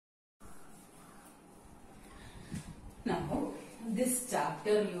this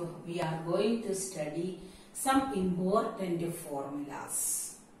chapter we are going to study some important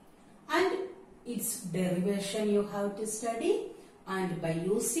formulas and its derivation you have to study, and by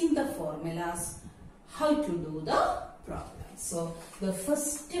using the formulas how to do the problem. So the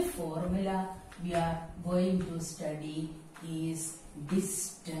first formula we are going to study is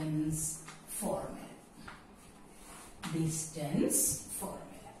distance formula. Distance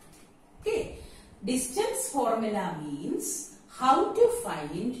formula. Okay. Distance formula means how to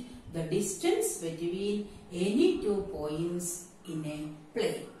find the distance between any two points in a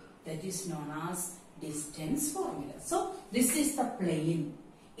plane. That is known as distance formula. So this is the plane.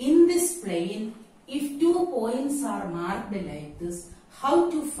 In this plane, if two points are marked like this,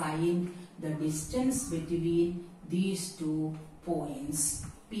 how to find the distance between these two points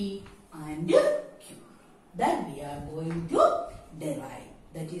P and Q? That we are going to derive.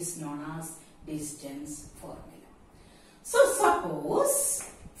 That is known as distance formula. So suppose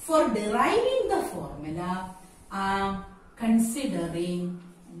for deriving the formula, I am considering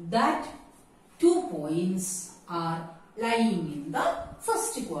that two points are lying in the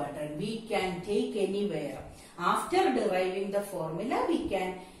first quadrant. We can take anywhere. After deriving the formula, we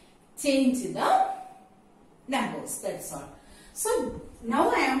can change the numbers. That's all. So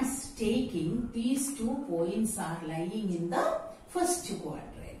now I am taking these 2 points are lying in the first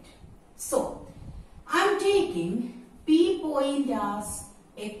quadrant. So I am taking P point as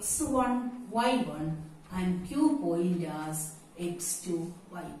x1, y1 and Q point as x2,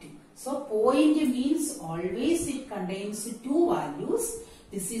 y2. So point means always it contains two values.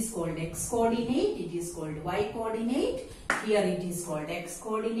 This is called x coordinate, it is called y coordinate. Here it is called x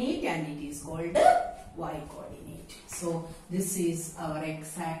coordinate and it is called y coordinate. So this is our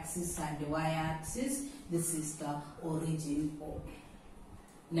x axis and y axis. This is the origin O.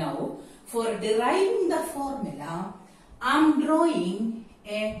 Now for deriving the formula, I am drawing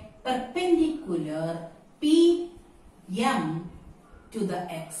a perpendicular PM to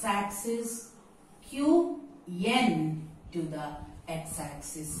the x-axis, QN to the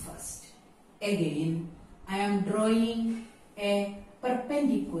x-axis first. Again, I am drawing a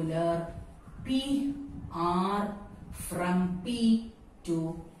perpendicular PR from P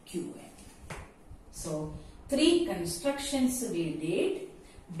to QN. So, 3 constructions we did.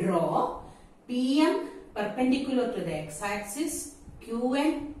 Draw PM perpendicular to the x-axis,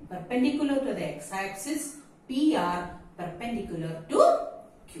 QN perpendicular to the x-axis, PR perpendicular to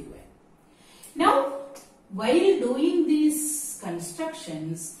QN. Now, while doing these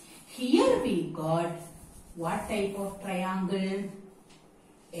constructions, here we got what type of triangle?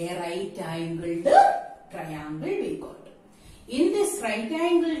 A right angled triangle we got. In this right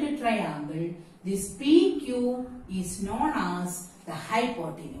angled triangle, this PQ is known as the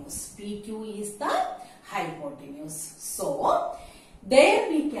hypotenuse. PQ is the hypotenuse. So, there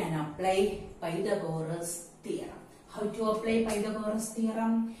we can apply Pythagoras theorem. How to apply Pythagoras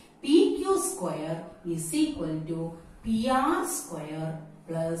theorem? PQ square is equal to PR square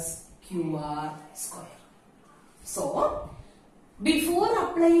plus QR square. So, before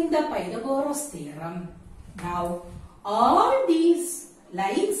applying the Pythagoras theorem, now all these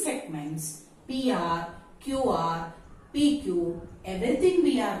line segments PR, QR, PQ, everything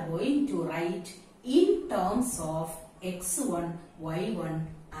we are going to write in terms of x1, y1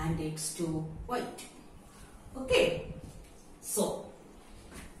 and x2, y2. Okay. So,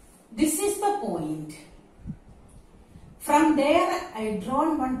 this is the point. From there, I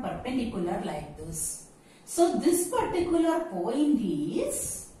drawn one perpendicular like this. So, this particular point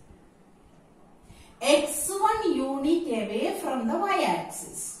is x1 unit away from the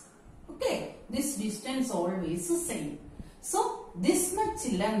y-axis. Okay. This distance always the same. So, this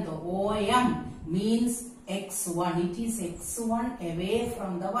much length OM means x1. It is x1 away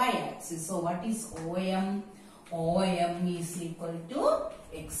from the y-axis. So, what is OM? OM is equal to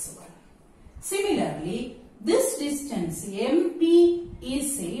x1. Similarly, this distance MP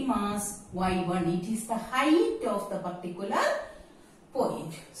is same as y1. It is the height of the particular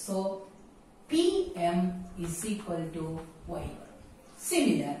point. So, PM is equal to y1.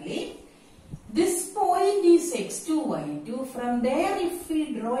 Similarly, this point is x2, y2. From there, if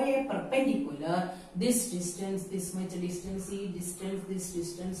we draw a perpendicular, this distance, this much distance, this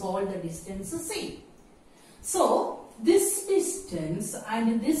distance, all the distance is same. So, this distance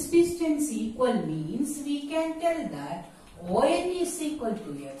and this distance equal means we can tell that ON is equal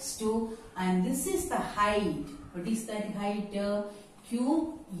to x2 and this is the height. What is that height?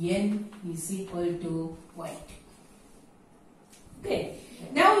 QN is equal to y2. Okay.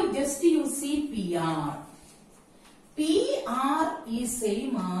 Now just you see PR. PR is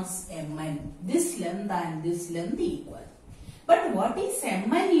same as MN. This length and this length equal. But what is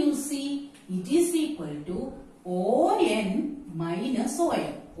Mn you see? It is equal to On minus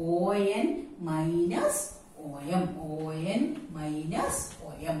Om. On minus Om. On minus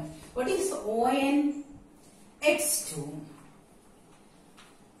Om. What is On? X2.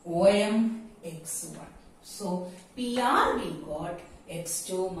 Om X1. So PR we got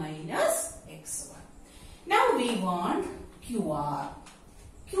X2 minus X1. Now we want QR.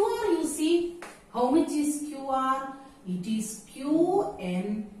 QR you see, how much is QR? It is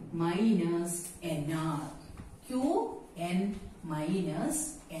Qn minus Nr. Qn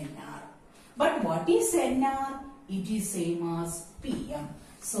minus Nr. But what is Nr? It is same as Pm.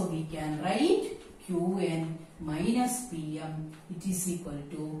 So we can write Qn minus Pm. It is equal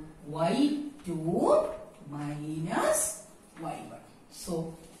to Y2 minus Y1.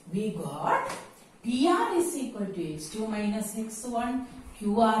 So we got PR is equal to X2 minus X1.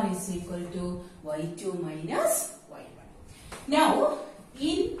 QR is equal to Y2 minus Y1. Now,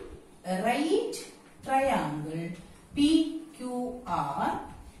 in a right triangle PQR,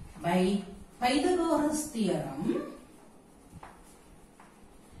 by Pythagoras theorem,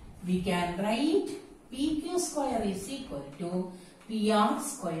 we can write PQ square is equal to PR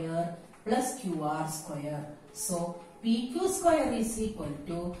square plus QR square. So, PQ square is equal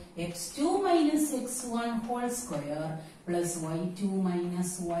to X2 minus X1 whole square plus Y2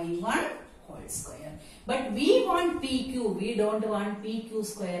 minus Y1 whole square. But we want PQ, we don't want PQ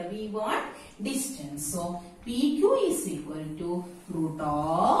square, we want distance. So, PQ is equal to root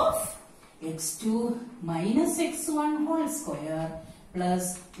of X2 minus X1 whole square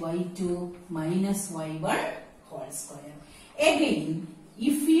plus Y2 minus Y1 whole square. Again,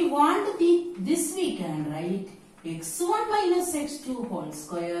 if we want this we can write X1 minus X2 whole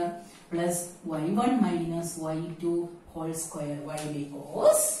square plus Y1 minus Y2 whole square. Why?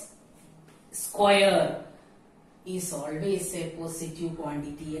 Because square is always a positive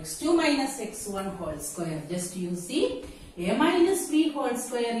quantity. X2 minus X1 whole square. Just you see, A minus B whole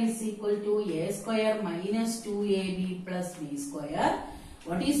square is equal to A square minus 2AB plus B square.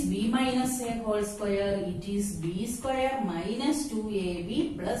 What is B minus A whole square? It is B square minus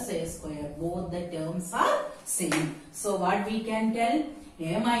 2AB plus A square. Both the terms are same. So what we can tell?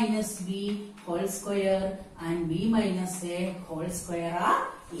 A minus B whole square and B minus A whole square are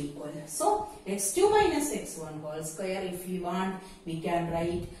equal. So X2 minus X1 whole square, if we want, we can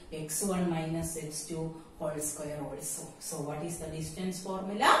write X1 minus X2 whole square also. So what is the distance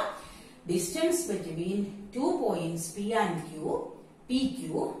formula? Distance between 2 points P and Q,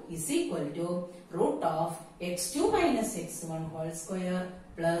 PQ is equal to root of X2 minus X1 whole square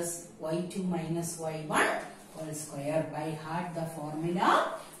plus Y2 minus Y1 whole square. By heart the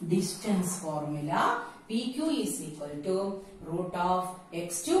formula, distance formula, PQ is equal to root of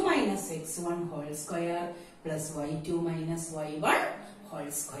X2 minus X1 whole square plus Y2 minus Y1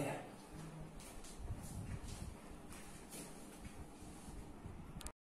 whole square.